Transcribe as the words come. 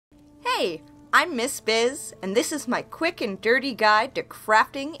Hey, I'm Miss Bizz, and this is my quick and dirty guide to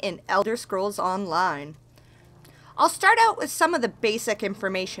crafting in Elder Scrolls Online. I'll start out with some of the basic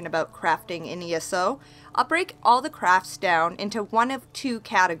information about crafting in ESO. I'll break all the crafts down into one of two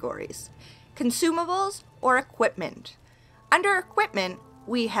categories: consumables or equipment. Under equipment,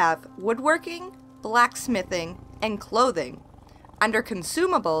 we have woodworking, blacksmithing, and clothing. Under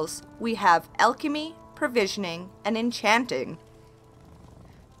consumables, we have alchemy, provisioning, and enchanting.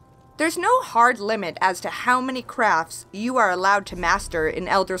 There's no hard limit as to how many crafts you are allowed to master in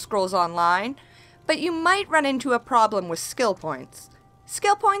Elder Scrolls Online, but you might run into a problem with skill points.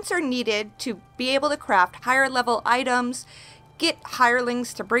 Skill points are needed to be able to craft higher level items, get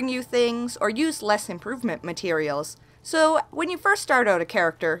hirelings to bring you things, or use less improvement materials. So when you first start out a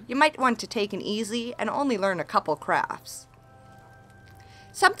character, you might want to take it easy and only learn a couple crafts.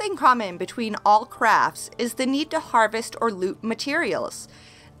 Something common between all crafts is the need to harvest or loot materials.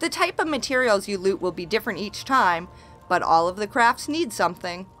 The type of materials you loot will be different each time, but all of the crafts need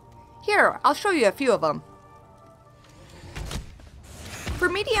something. Here, I'll show you a few of them. For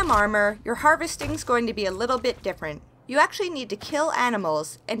medium armor, your harvesting's going to be a little bit different. You actually need to kill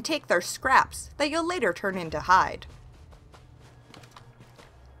animals and take their scraps that you'll later turn into hide.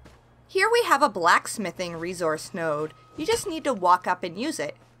 Here we have a blacksmithing resource node. You just need to walk up and use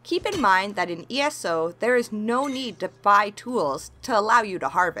it. Keep in mind that in ESO, there is no need to buy tools to allow you to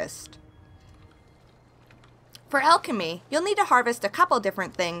harvest. For alchemy, you'll need to harvest a couple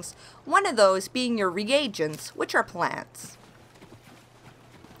different things, one of those being your reagents, which are plants.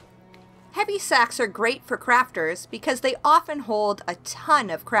 Heavy sacks are great for crafters because they often hold a ton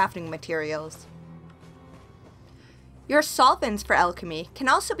of crafting materials. Your solvents for alchemy can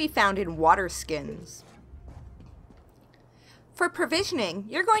also be found in water skins. For provisioning,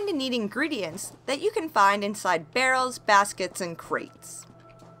 you're going to need ingredients that you can find inside barrels, baskets, and crates.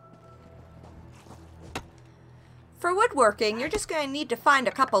 For woodworking, you're just going to need to find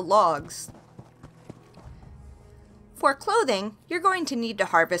a couple logs. For clothing, you're going to need to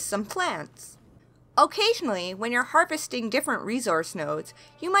harvest some plants. Occasionally, when you're harvesting different resource nodes,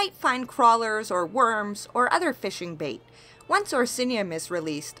 you might find crawlers or worms or other fishing bait. Once Orsinium is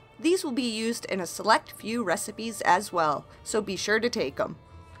released, these will be used in a select few recipes as well, so be sure to take them.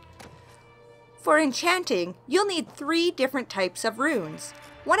 For enchanting, you'll need 3 different types of runes.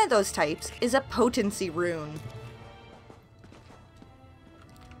 One of those types is a potency rune.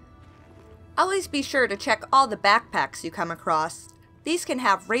 Always be sure to check all the backpacks you come across. These can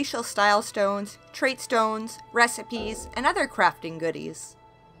have racial style stones, trait stones, recipes, and other crafting goodies.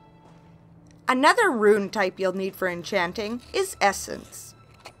 Another rune type you'll need for enchanting is essence.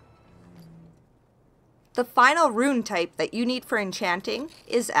 The final rune type that you need for enchanting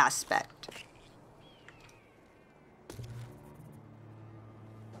is aspect.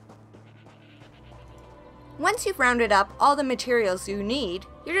 Once you've rounded up all the materials you need,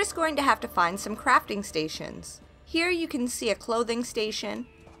 you're just going to have to find some crafting stations. Here you can see a clothing station,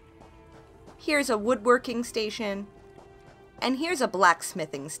 here's a woodworking station, and here's a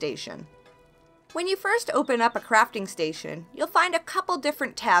blacksmithing station. When you first open up a crafting station, you'll find a couple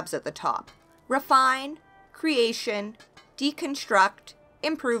different tabs at the top: Refine, Creation, Deconstruct,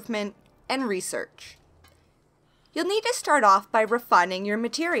 Improvement, and Research. You'll need to start off by refining your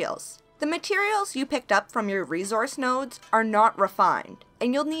materials. The materials you picked up from your resource nodes are not refined,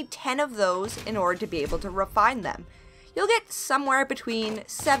 and you'll need 10 of those in order to be able to refine them. You'll get somewhere between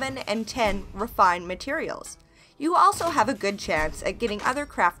 7 and 10 refined materials. You also have a good chance at getting other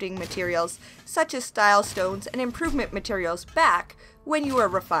crafting materials, such as style stones and improvement materials, back when you are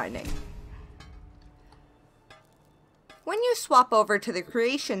refining. When you swap over to the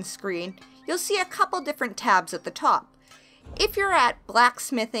creation screen, you'll see a couple different tabs at the top. If you're at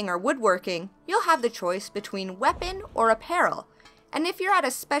blacksmithing or woodworking, you'll have the choice between weapon or apparel. And if you're at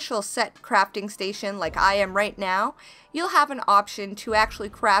a special set crafting station like I am right now, you'll have an option to actually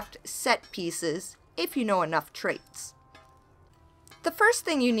craft set pieces if you know enough traits. The first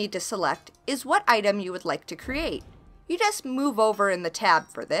thing you need to select is what item you would like to create. You just move over in the tab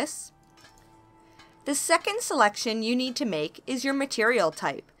for this. The second selection you need to make is your material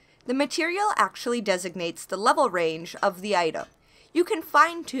type. The material actually designates the level range of the item. You can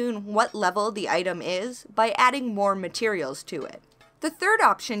fine-tune what level the item is by adding more materials to it. The third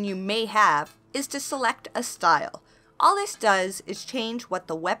option you may have is to select a style. All this does is change what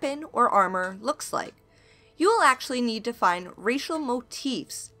the weapon or armor looks like. You will actually need to find racial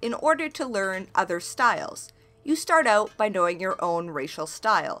motifs in order to learn other styles. You start out by knowing your own racial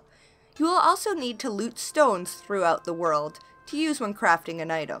style. You will also need to loot stones throughout the world to use when crafting an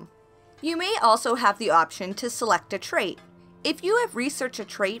item. You may also have the option to select a trait. If you have researched a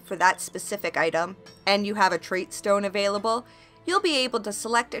trait for that specific item, and you have a trait stone available, you'll be able to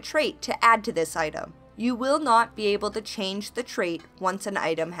select a trait to add to this item. You will not be able to change the trait once an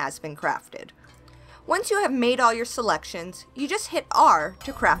item has been crafted. Once you have made all your selections, you just hit R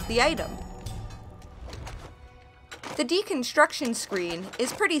to craft the item. The deconstruction screen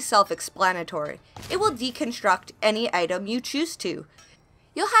is pretty self-explanatory. It will deconstruct any item you choose to.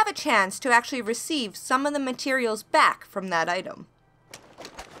 You'll have a chance to actually receive some of the materials back from that item.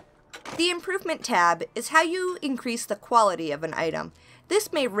 The Improvement tab is how you increase the quality of an item.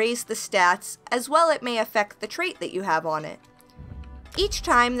 This may raise the stats, as well it may affect the trait that you have on it. Each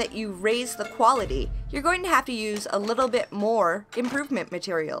time that you raise the quality, you're going to have to use a little bit more improvement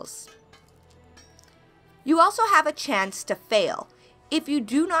materials. You also have a chance to fail. If you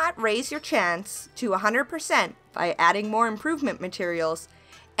do not raise your chance to 100% by adding more improvement materials,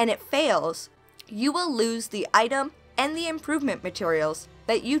 and it fails, you will lose the item and the improvement materials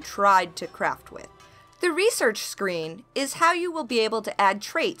that you tried to craft with. The research screen is how you will be able to add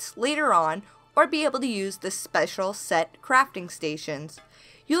traits later on or be able to use the special set crafting stations.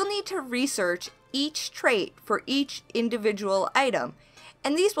 You'll need to research each trait for each individual item,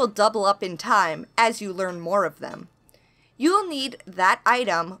 and these will double up in time as you learn more of them. You'll need that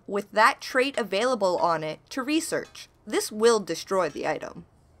item with that trait available on it to research. This will destroy the item.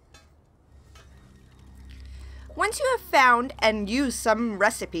 Once you have found and used some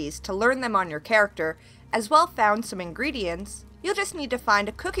recipes to learn them on your character, as well found some ingredients, you'll just need to find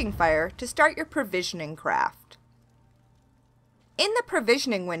a cooking fire to start your provisioning craft. In the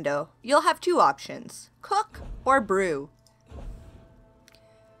provisioning window, you'll have two options, cook or brew.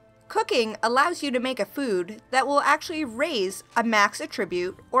 Cooking allows you to make a food that will actually raise a max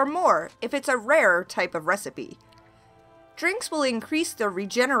attribute or more if it's a rare type of recipe. Drinks will increase the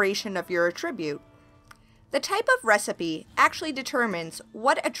regeneration of your attribute. The type of recipe actually determines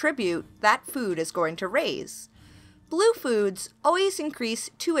what attribute that food is going to raise. Blue foods always increase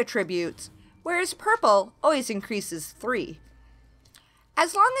 2 attributes, whereas purple always increases 3.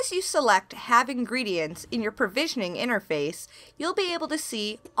 As long as you select Have Ingredients in your provisioning interface, you'll be able to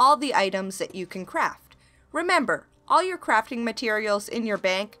see all the items that you can craft. Remember, all your crafting materials in your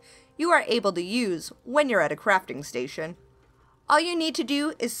bank you are able to use when you're at a crafting station. All you need to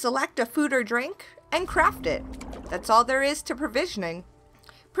do is select a food or drink and craft it. That's all there is to provisioning.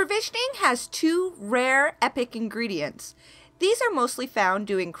 Provisioning has 2 rare epic ingredients. These are mostly found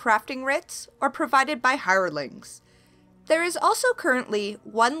doing crafting writs or provided by hirelings. There is also currently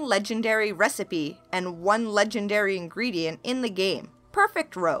 1 legendary recipe and 1 legendary ingredient in the game,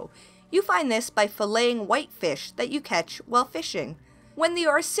 Perfect Roe. You find this by filleting whitefish that you catch while fishing. When the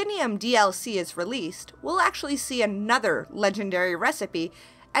Orsinium DLC is released, we'll actually see another legendary recipe,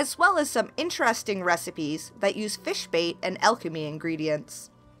 as well as some interesting recipes that use fish bait and alchemy ingredients.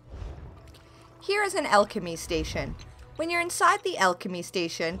 Here is an alchemy station. When you're inside the alchemy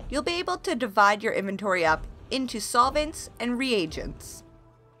station, you'll be able to divide your inventory up into solvents and reagents.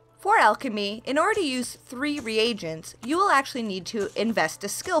 For alchemy, in order to use 3 reagents, you will actually need to invest a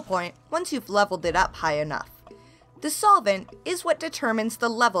skill point once you've leveled it up high enough. The solvent is what determines the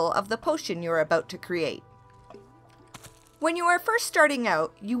level of the potion you're about to create. When you are first starting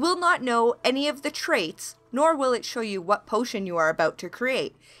out, you will not know any of the traits, nor will it show you what potion you are about to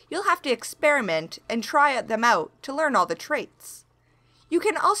create. You'll have to experiment and try them out to learn all the traits. You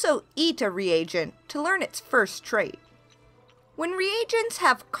can also eat a reagent to learn its first trait. When reagents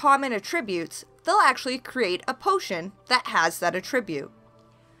have common attributes, they'll actually create a potion that has that attribute.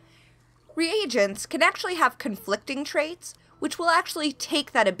 Reagents can actually have conflicting traits, which will actually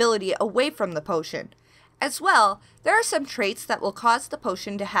take that ability away from the potion. As well, there are some traits that will cause the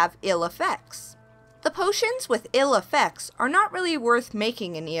potion to have ill effects. The potions with ill effects are not really worth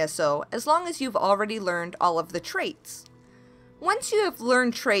making in ESO as long as you've already learned all of the traits. Once you have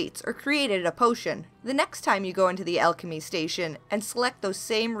learned traits or created a potion, the next time you go into the alchemy station and select those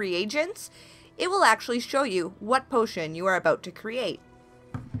same reagents, it will actually show you what potion you are about to create.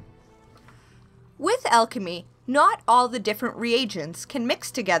 With alchemy, not all the different reagents can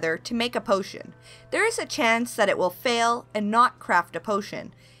mix together to make a potion. There is a chance that it will fail and not craft a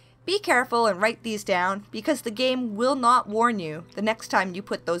potion. Be careful and write these down because the game will not warn you the next time you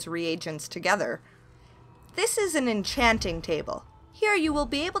put those reagents together. This is an enchanting table. Here you will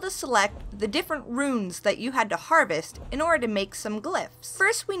be able to select the different runes that you had to harvest in order to make some glyphs.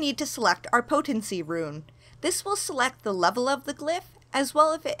 First we need to select our potency rune. This will select the level of the glyph as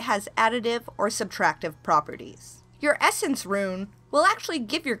well if it has additive or subtractive properties. Your essence rune will actually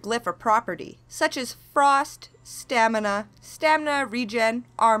give your glyph a property, such as frost, stamina, regen,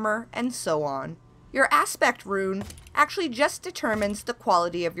 armor, and so on. Your aspect rune actually just determines the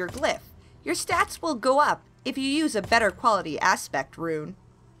quality of your glyph. Your stats will go up if you use a better quality aspect rune.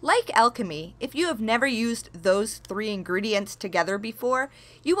 Like alchemy, if you have never used those 3 ingredients together before,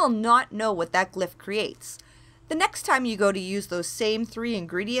 you will not know what that glyph creates. The next time you go to use those same 3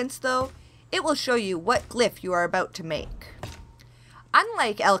 ingredients though, it will show you what glyph you are about to make.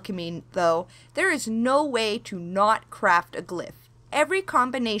 Unlike alchemy though, there is no way to not craft a glyph. Every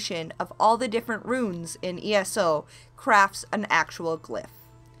combination of all the different runes in ESO crafts an actual glyph.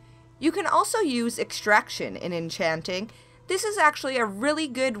 You can also use extraction in enchanting. This is actually a really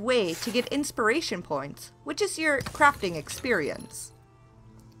good way to get inspiration points, which is your crafting experience.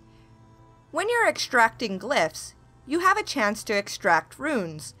 When you're extracting glyphs, you have a chance to extract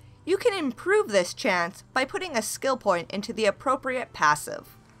runes. You can improve this chance by putting a skill point into the appropriate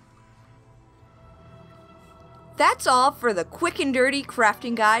passive. That's all for the quick and dirty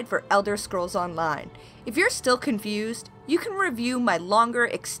crafting guide for Elder Scrolls Online. If you're still confused, you can review my longer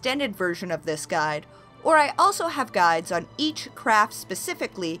extended version of this guide, or I also have guides on each craft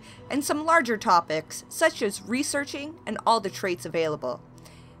specifically and some larger topics such as researching and all the traits available.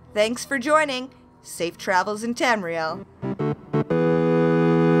 Thanks for joining. Safe travels in Tamriel.